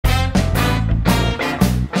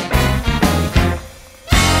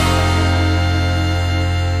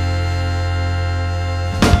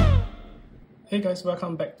Hey guys,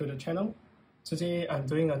 welcome back to the channel. Today I'm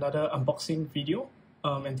doing another unboxing video,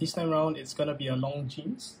 and this time around it's gonna be a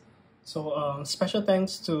Longines. So special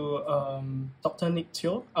thanks to Dr. Nick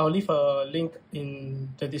Teo. I'll leave a link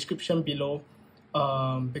in the description below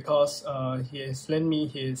because he has lent me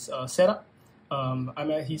his setup. I'm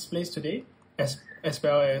at his place today, as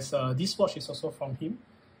well as this watch is also from him.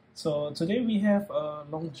 So today we have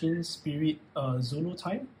Longines Spirit Zulu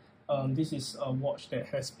Time. This is a watch that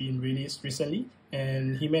has been released recently,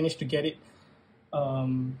 and he managed to get it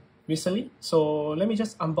recently. So let me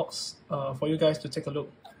just unbox for you guys to take a look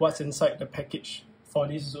what's inside the package for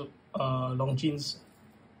this Longines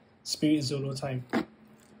Spirit Zulu Time.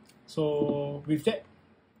 So with that,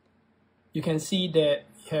 you can see that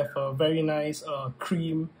we have a very nice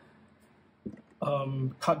cream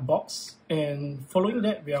card box, and following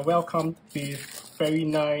that we are welcomed with very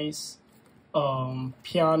nice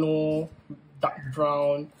piano dark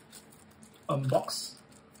brown box,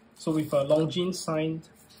 so with a Longines signed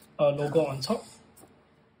logo on top.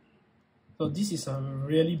 So this is a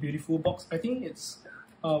really beautiful box. I think it's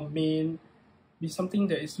may be something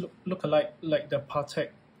that is look alike like the Patek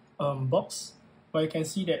box, but you can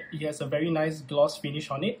see that it has a very nice gloss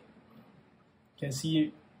finish on it. You can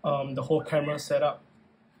see the whole camera setup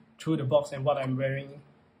through the box and what I'm wearing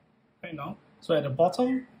right now. So at the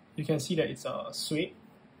bottom you can see that it's a suede,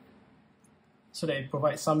 so that it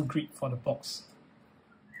provides some grip for the box.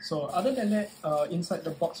 So other than that, inside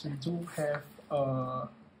the box we do have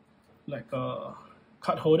like a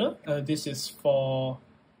card holder. This is for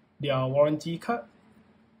their warranty card.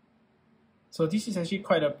 So this is actually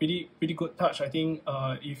quite a pretty good touch. I think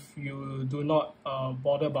if you do not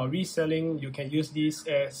bother about reselling, you can use this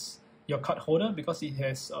as your card holder because it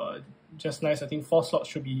has just nice. I think 4 slots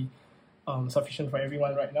should be sufficient for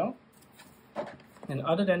everyone right now. And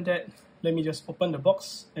other than that, let me just open the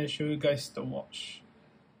box and show you guys the watch.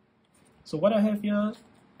 So what I have here,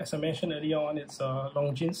 as I mentioned earlier on, it's a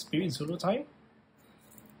Longines Spirit Zulu Time.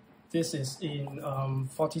 This is in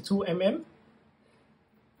 42 mm,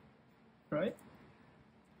 right?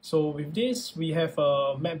 So with this, we have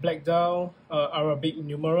a matte black dial, Arabic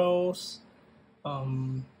numerals,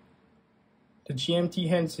 the GMT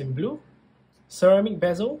hands in blue, ceramic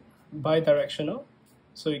bezel, bi-directional,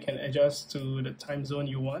 so you can adjust to the time zone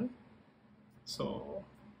you want. So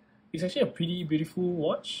it's actually a pretty beautiful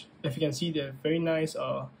watch. If you can see, they're very nice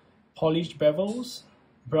polished bevels,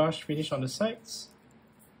 brush finish on the sides.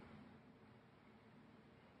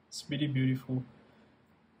 It's really beautiful.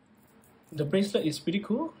 The bracelet is pretty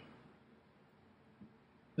cool.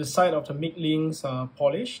 The side of the mid links are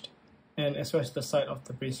polished, and as well as the side of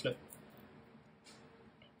the bracelet.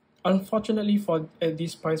 Unfortunately, for at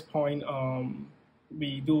this price point,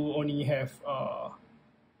 we do only have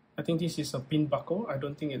I think this is a pin buckle. I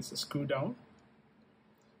don't think it's a screw down.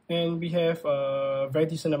 And we have a very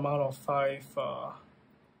decent amount of 5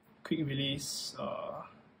 quick release.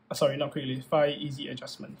 Sorry, not quick release. 5 easy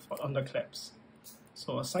adjustment for on the claps.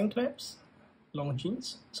 So a sign claps,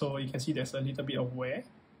 Longines. So you can see there's a little bit of wear.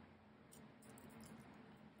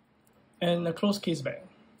 And a closed case bag,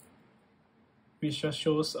 which just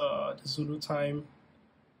shows the Zulu Time,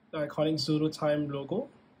 the iconic Zulu Time logo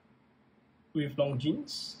with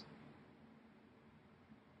Longines.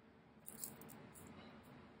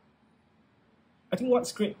 I think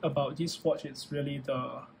what's great about this watch is really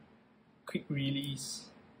the quick release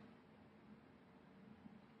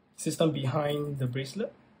system behind the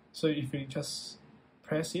bracelet. So if you just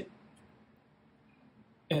press it,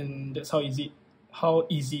 and that's how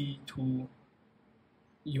easy to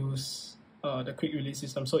use the quick release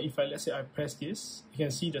system. So if let's say I press this, you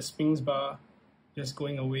can see the springs bar just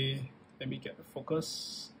going away. Let me get the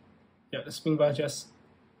focus. Yeah, the spring bar just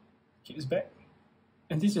keeps back.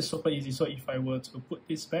 And this is super easy. So if I were to put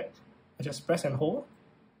this back, I just press and hold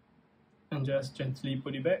and just gently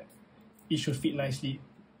put it back. It should fit nicely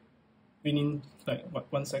within like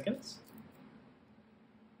what, 1 second.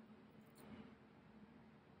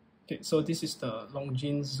 Okay, so this is the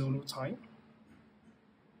Longines Zulu Time.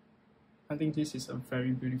 I think this is a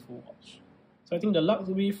very beautiful watch. So I think the lug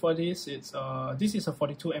width for this, this is a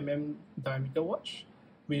 42 mm diameter watch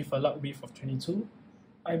with a lug width of 22.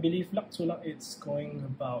 I believe lug to lug it's going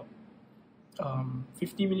about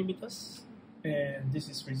 50 millimeters, and this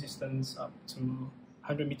is resistance up to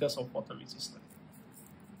 100 meters of water resistant.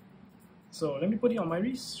 So let me put it on my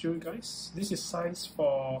wrist, show you guys. This is size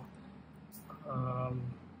for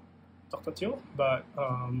Dr. Teo, but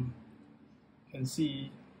you can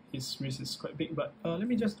see his wrist is quite big. But let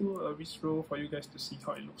me just do a wrist roll for you guys to see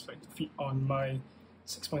how it looks like to fit on my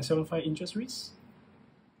 6.75 inches wrist.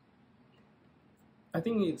 I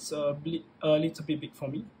think it's a little bit big for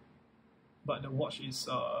me, but the watch is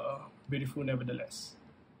beautiful nevertheless.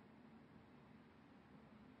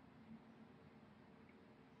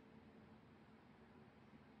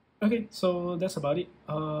 Okay, so that's about it.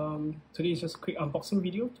 Today is just a quick unboxing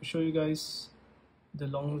video to show you guys the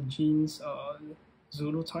Longines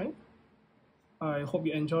Zulu Time. I hope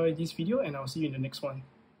you enjoy this video, and I'll see you in the next one.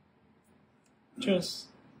 Cheers!